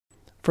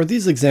For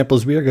these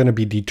examples, we are going to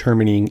be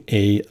determining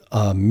a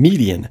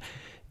median.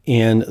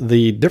 And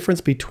the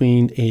difference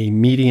between a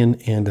median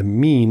and a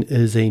mean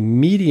is a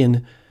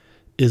median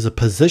is a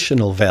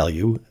positional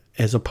value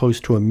as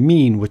opposed to a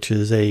mean, which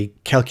is a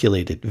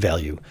calculated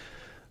value.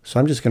 So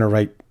I'm just going to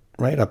write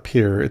right up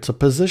here, it's a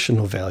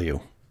positional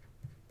value.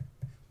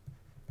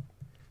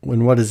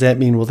 And what does that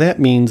mean? Well, that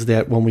means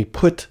that when we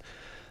put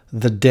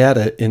the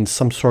data in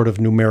some sort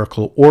of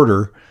numerical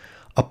order,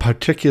 a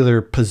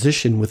particular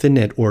position within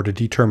that order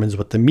determines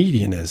what the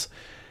median is.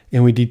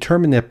 And we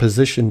determine that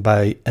position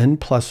by n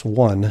plus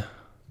 1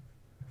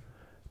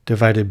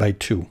 divided by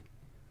 2.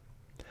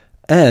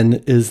 N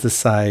is the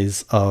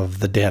size of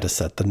the data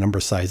set, the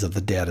number size of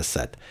the data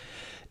set.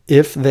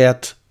 If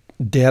that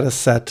data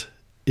set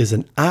is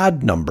an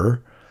odd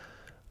number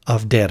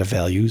of data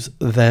values,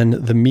 then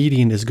the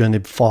median is going to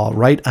fall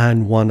right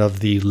on one of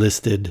the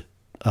listed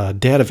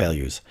data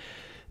values.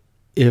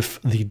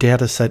 If the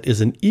data set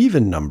is an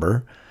even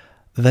number,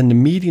 then the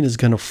median is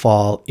going to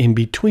fall in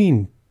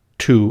between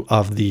two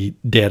of the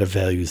data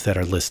values that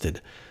are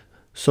listed.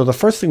 So the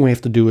first thing we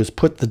have to do is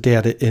put the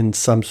data in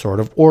some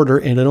sort of order,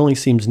 and it only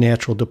seems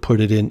natural to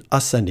put it in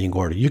ascending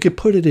order. You could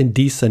put it in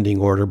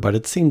descending order, but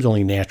it seems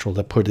only natural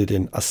to put it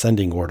in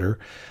ascending order.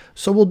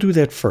 So we'll do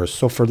that first.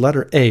 So for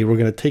letter A, we're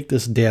going to take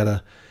this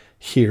data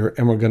here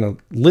and we're going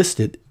to list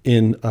it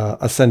in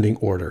ascending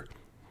order.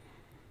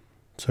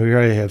 So here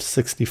I have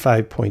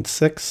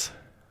 65.6.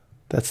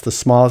 That's the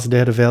smallest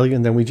data value,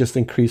 and then we just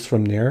increase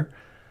from there.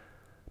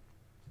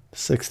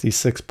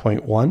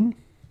 66.1.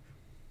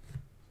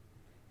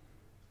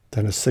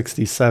 Then a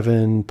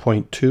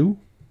 67.2.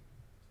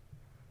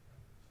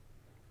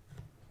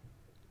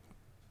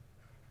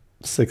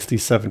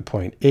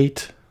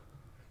 67.8.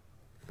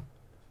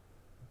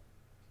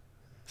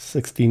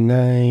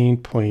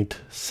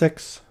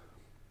 69.6.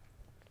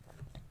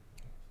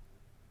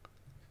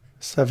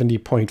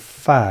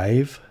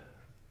 70.5.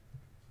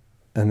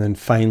 And then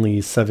finally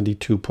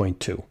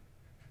 72.2.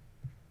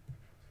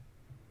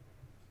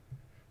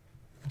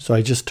 So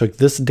I just took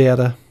this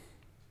data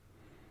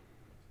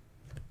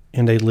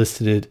and I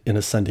listed it in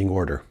ascending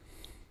order.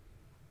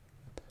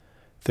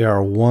 There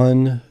are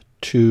 1,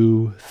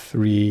 2,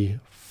 3,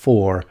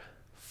 4,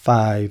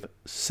 5,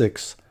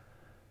 6,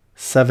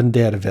 7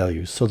 data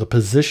values. So the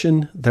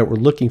position that we're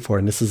looking for,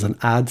 and this is an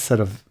odd set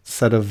of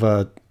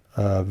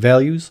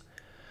values.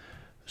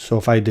 So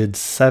if I did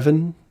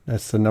 7,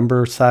 that's the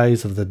number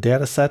size of the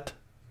data set,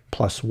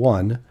 plus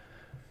 1,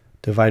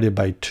 divided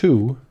by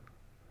 2,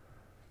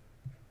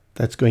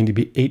 that's going to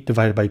be 8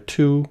 divided by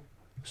 2,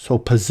 so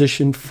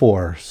position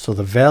 4. So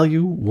the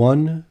value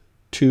 1,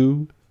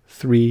 2,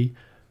 3,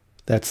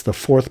 that's the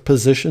 4th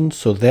position.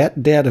 So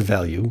that data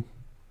value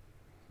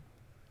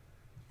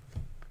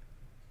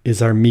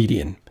is our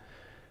median.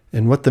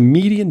 And what the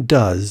median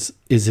does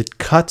is it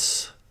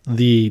cuts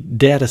the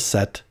data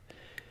set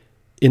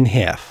in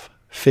half.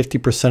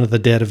 50% of the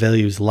data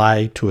values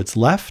lie to its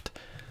left,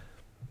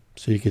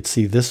 so you could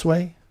see this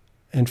way,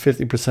 and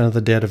 50% of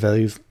the data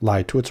values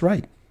lie to its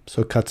right.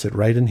 So it cuts it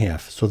right in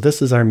half. So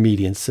this is our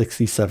median,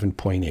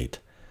 67.8.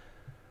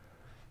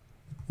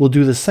 We'll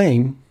do the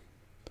same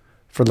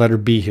for letter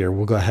B here.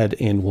 We'll go ahead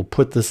and we'll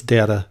put this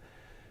data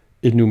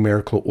in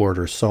numerical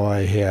order. So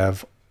I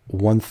have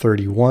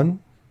 131,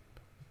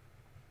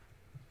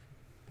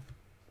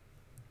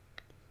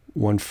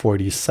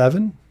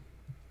 147,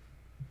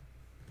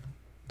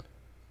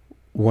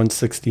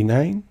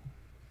 169,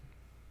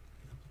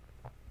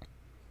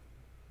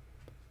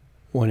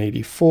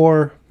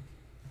 184,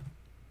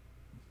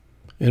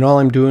 and all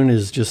I'm doing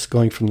is just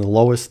going from the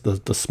lowest,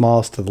 the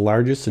smallest to the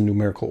largest in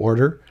numerical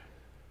order.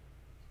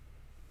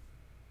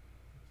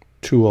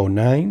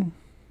 209,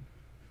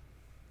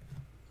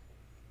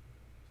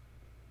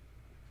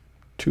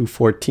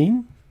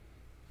 214,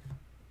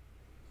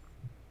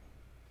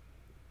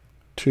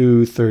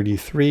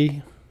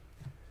 233,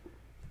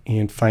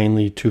 and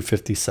finally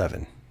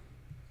 257.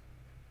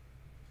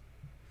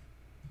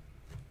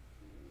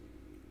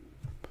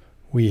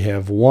 We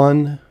have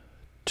 1,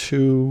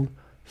 2,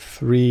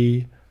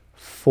 3,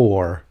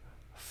 4,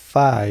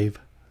 5,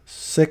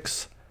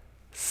 6,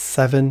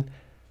 7,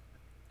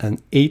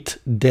 and 8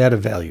 data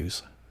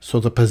values. So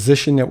the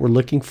position that we're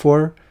looking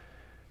for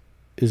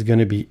is going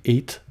to be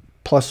 8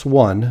 plus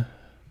 1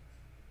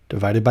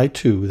 divided by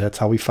 2. That's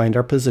how we find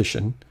our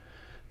position.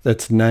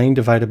 That's 9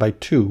 divided by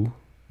 2.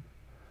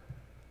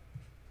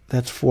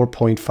 That's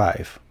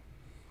 4.5.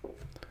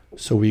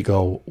 So we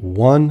go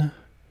 1,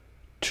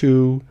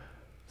 2,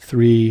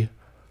 3,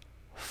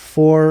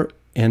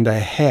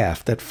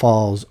 4.5. That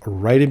falls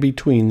right in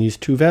between these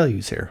two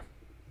values here.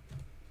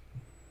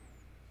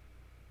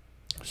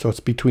 So it's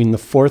between the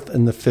 4th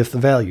and the 5th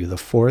value, the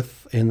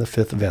 4th and the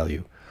 5th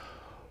value.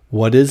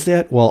 What is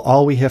that? Well,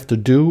 all we have to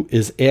do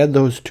is add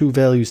those two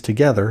values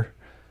together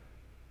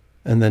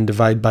and then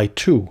divide by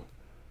 2.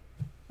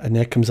 And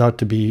that comes out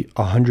to be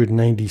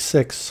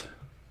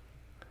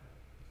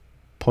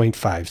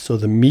 196.5. So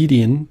the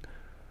median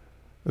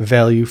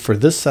value for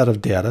this set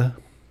of data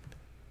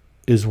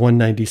is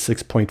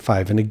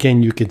 196.5. And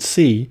again, you can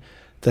see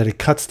that it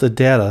cuts the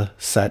data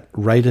set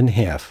right in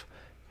half.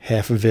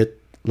 Half of it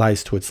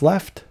lies to its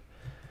left,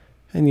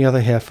 and the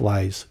other half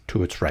lies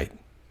to its right.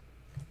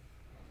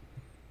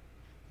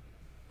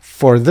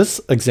 For this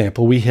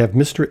example, we have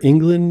Mr.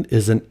 England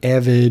is an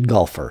avid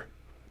golfer.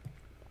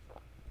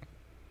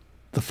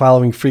 The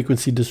following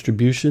frequency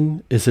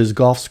distribution is his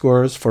golf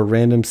scores for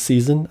random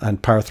season on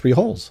par 3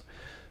 holes.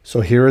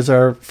 So here is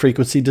our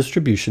frequency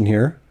distribution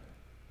here.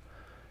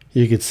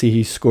 You can see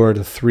he scored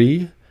a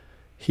 3.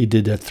 He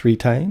did that 3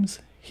 times.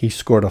 He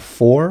scored a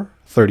 4,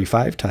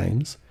 35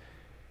 times.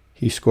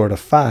 He scored a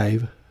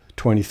 5,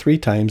 23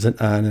 times, and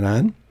on and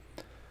on.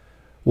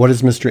 What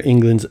is Mr.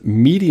 England's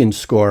median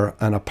score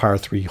on a par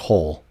 3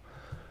 hole?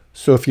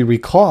 So if you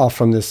recall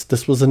from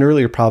this was an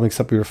earlier problem,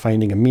 except we were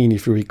finding a mean.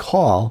 If you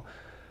recall,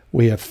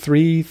 we have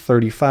 3,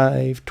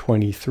 35,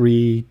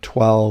 23,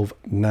 12,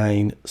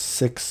 9,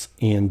 6,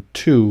 and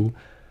 2.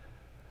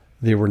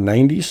 There were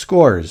 90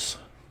 scores.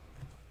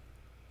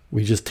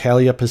 We just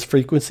tally up his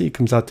frequency. It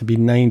comes out to be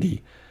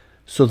 90.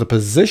 So the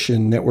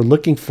position that we're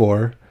looking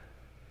for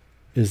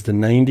is the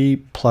 90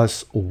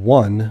 plus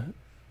 1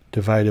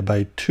 divided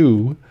by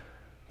 2.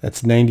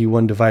 That's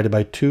 91 divided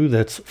by 2.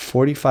 That's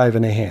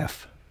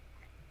 45.5.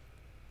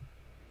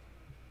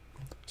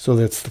 So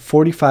that's the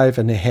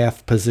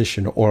 45.5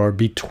 position, or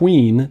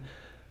between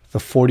the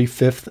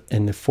 45th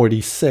and the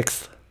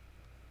 46th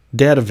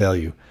data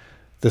value.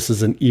 This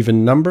is an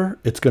even number.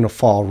 It's going to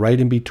fall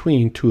right in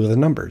between two of the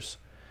numbers.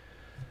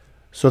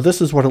 So this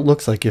is what it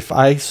looks like. If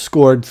I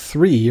scored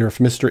 3, or if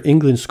Mr.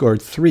 England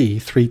scored 3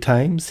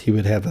 times, he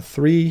would have a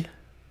 3,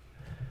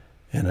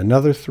 and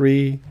another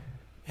 3,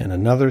 and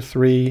another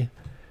 3.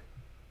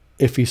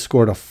 If he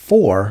scored a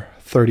 4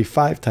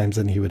 35 times,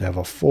 then he would have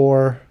a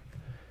 4,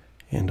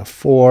 and a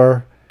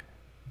 4,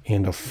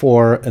 and a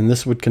 4, and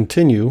this would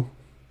continue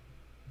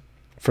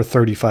for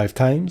 35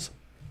 times.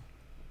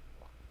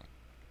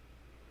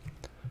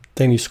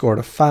 Then he scored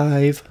a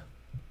 5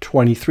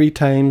 23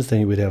 times, then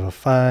he would have a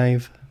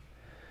 5,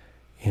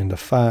 and a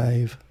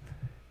 5,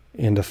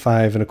 and a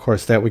 5, and of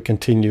course that would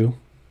continue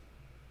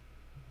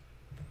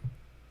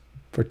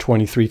for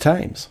 23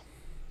 times.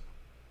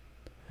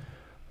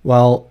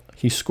 Well,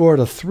 he scored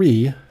a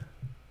 3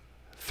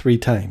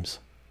 times.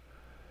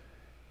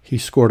 He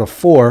scored a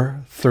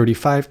 4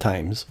 35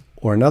 times,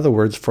 or in other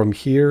words, from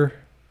here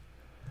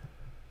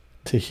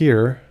to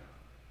here,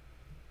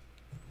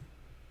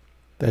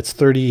 that's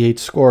 38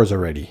 scores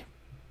already.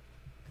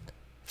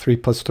 3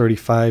 plus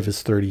 35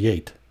 is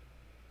 38.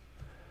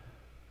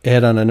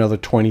 Add on another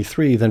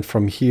 23, then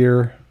from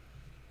here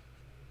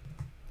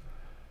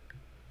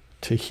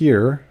to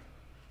here,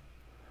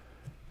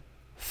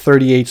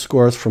 38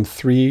 scores from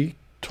 3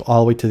 to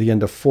all the way to the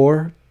end of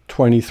 4,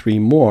 23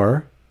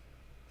 more.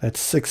 That's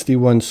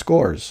 61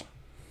 scores.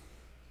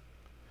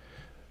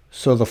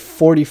 So the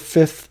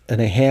 45th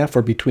and a half,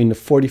 or between the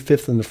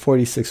 45th and the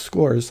 46th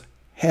scores,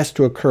 has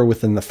to occur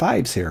within the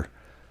 5s here.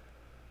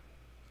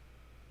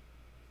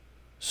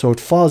 So it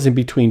falls in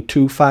between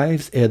 2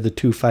 5s. Add the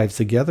 2 5s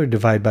together,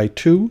 divide by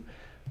 2.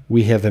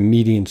 We have a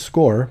median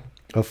score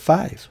of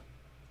 5.